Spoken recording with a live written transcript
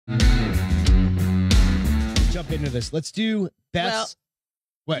jump into this. Let's do Beth's.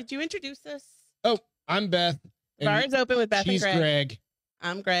 Well, what? Did you introduce us? Oh, I'm Beth. The bar is open with Beth and she's Greg. Greg.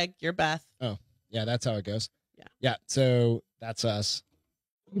 I'm Greg. You're Beth. Oh, yeah, that's how it goes. Yeah. Yeah, so that's us.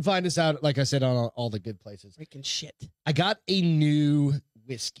 You can find us out, like I said, on all the good places. Freaking shit. I got a new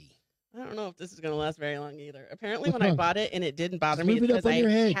whiskey. I don't know if this is going to last very long either. Apparently, What's when I wrong? bought it and it didn't bother Just me move it up because on your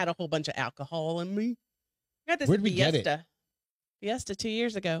I head. had a whole bunch of alcohol in me. I got this Where'd at we get it? Fiesta. Fiesta 2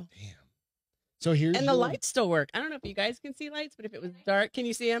 years ago. Damn. So here's And the your- lights still work. I don't know if you guys can see lights, but if it was dark, can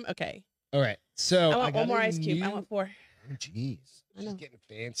you see them? Okay. All right. So I want got one more a ice cube. I new- want 4. Oh, jeez. I know. She's getting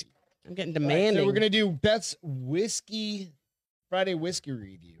fancy. I'm getting All right, demanding. so we're gonna do Beth's Friday whiskey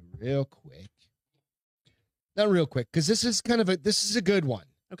review real quick. Not real quick, because this is a good one.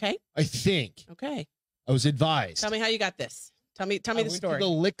 Okay. I think. Okay. I was advised. Tell me how you got this. Tell me I the went story. to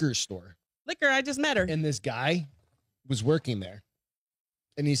the liquor store, Liquor, I just met her. and this guy was working there,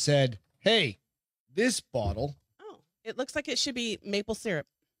 and he said, "Hey, this bottle, Oh, it looks like it should be maple syrup.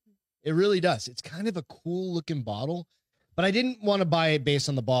 it really does. It's kind of a cool looking bottle." But I didn't want to buy it based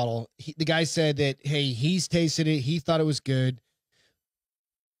on the bottle. The guy said that, hey, he's tasted it. He thought it was good.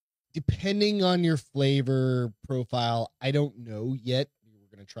 Depending on your flavor profile, I don't know yet.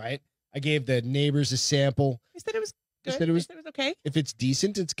 We're going to try it. I gave the neighbors a sample. He said it was good. He said it was- He said it was okay. If it's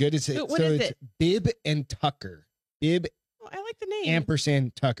decent, it's good. It's What is it? Bib and Tucker. Bib Oh, I like the name.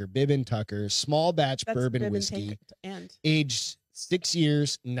 ampersand Tucker. Bib and Tucker. Small batch That's bourbon Bib and whiskey. Take- And Aged 6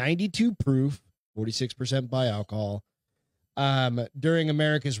 years, 92 proof, 46% by alcohol. During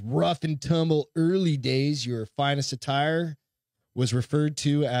America's rough and tumble early days, your finest attire was referred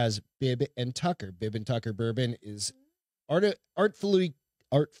to as Bib and Tucker. Bib and Tucker bourbon is artfully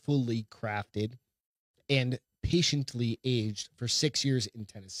crafted and patiently aged for 6 years in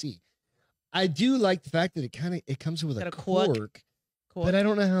Tennessee. I do like the fact that it comes with Got a a cork. cork, cool. but I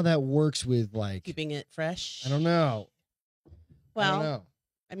don't know how that works with like. Keeping it fresh. I don't know. I Well, don't know.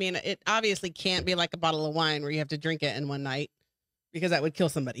 I mean, it obviously can't be like a bottle of wine where you have to drink it in one night because that would kill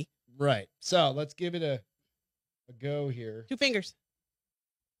somebody. Right. So let's give it a go here. 2 fingers.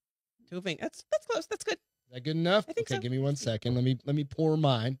 2 fingers. That's close. That's good. Is that good enough? I think Okay, so. give me 1 second. Let me pour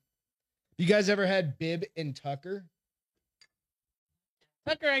mine. You guys ever had Bib and Tucker?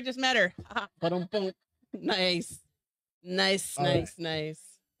 Tucker, I just met her. Ba-dum-bum. Nice. Nice, All nice, nice.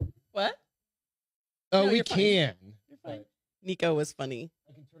 What? Oh, No, we you're fine. can. You're fine. But Nico was funny.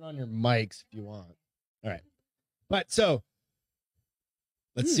 I can turn on your mics if you want. All right. But so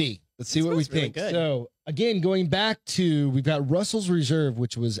let's see. Let's see It what we smells really think. good. So again, going back to we've got Russell's Reserve,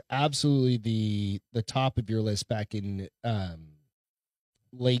 which was absolutely the top of your list back in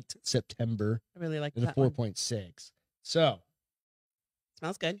late September. I really like At a that one. 4.6. So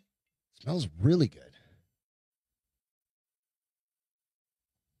Smells good. smells really good.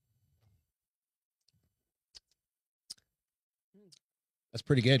 That's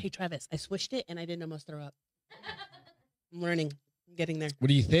pretty good. Hey, Travis, I swished it and I didn't almost throw up. I'm learning. I'm getting there. What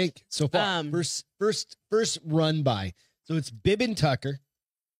do you think so far? First run by. So it's Bib and Tucker.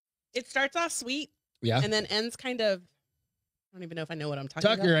 It starts off sweet Yeah. and then ends kind of, I don't even know if I know what I'm talking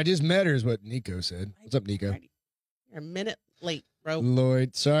Tucker, about. I just met her is what Nico said. What's up, Nico? Alrighty. You're a minute late, bro.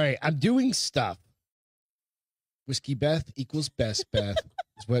 Lloyd, sorry. I'm doing stuff. Whiskey Beth equals best Beth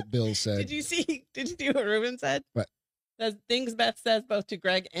is what Bill said. Did you see what Ruben said? What? Says things Beth says both to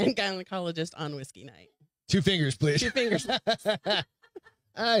Greg and gynecologist on whiskey night. 2 fingers, please. 2 fingers.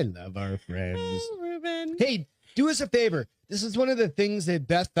 I love our friends. Oh, Ruben. Hey, do us a favor. This is one of the things that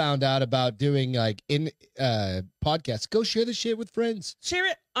Beth found out about doing like in podcasts. Go share the shit with friends. Share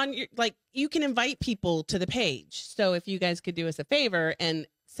it on your, like, you can invite people to the page. So if you guys could do us a favor and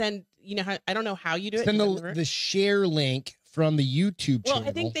send, how, I don't know how you do it. Send because I've never- the share link from the YouTube well, channel.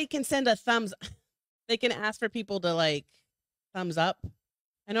 I think they can send a thumbs. They can ask for people to like thumbs up.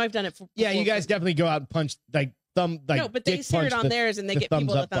 I know I've done it for. Yeah, you guys definitely go out and punch thumb. No, but they dick share it punch on the- theirs and they the get people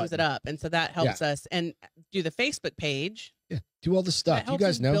to thumbs up thumbs it button. up. And so that helps us. And do the Facebook page. Yeah, do all the That stuff. You helps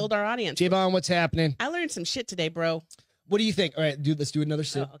guys us know. build our audience. Javon, what's happening? I learned some shit today, bro. What do you think? All right, let's do another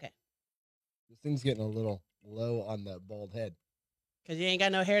sip. Oh, okay. This thing's getting a little low on the bald head. Because you ain't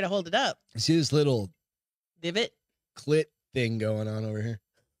got no hair to hold it up. You see this little Divot. clit thing going on over here?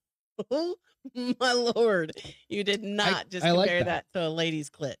 Oh, my Lord. You did not just I like compare that. that to a lady's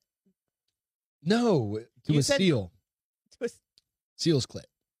clit. No, to You a said- seal. To a, Seal's clit.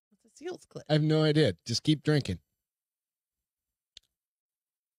 what's a seal's clit? I have no idea. Just keep drinking.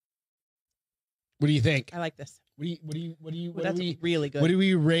 What do you think? I like this. What Ooh, are that's we really good. what are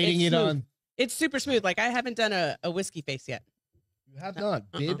we rating It's it smooth. on? It's super smooth. Like, I haven't done a whiskey face yet. You have not.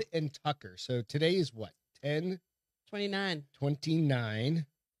 Bib and Tucker. So today is what? 29. 10/29.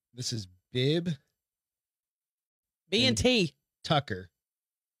 This is Bib B&T. Tucker.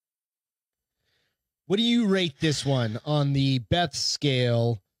 What do you rate this one on the Beth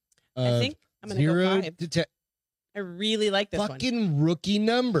scale? I think I'm going to go 0 5. to 10? I really like this one. Fucking rookie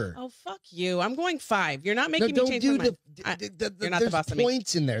number. Oh, fuck you. I'm going 5. You're not making me change my mind. You're not the boss of me. There's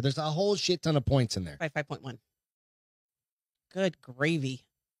points in there. There's a whole shit ton of points in there. 5.1. Good gravy.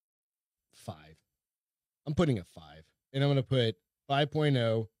 5. I'm putting a 5. And I'm going to put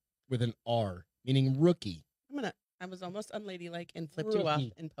 5.0 with an R, meaning rookie. I was almost unladylike and flipped you off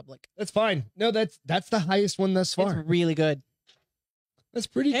in public. That's fine. No, that's the highest one thus far. It's really good. That's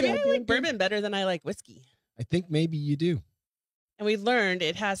pretty good. Maybe I like bourbon better than I like whiskey. I think maybe you do. And we learned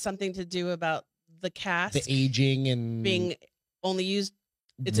it has something to do about the cask. The aging and being only used.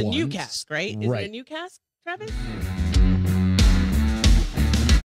 It's a new cask, right? Is it a new cask, Travis?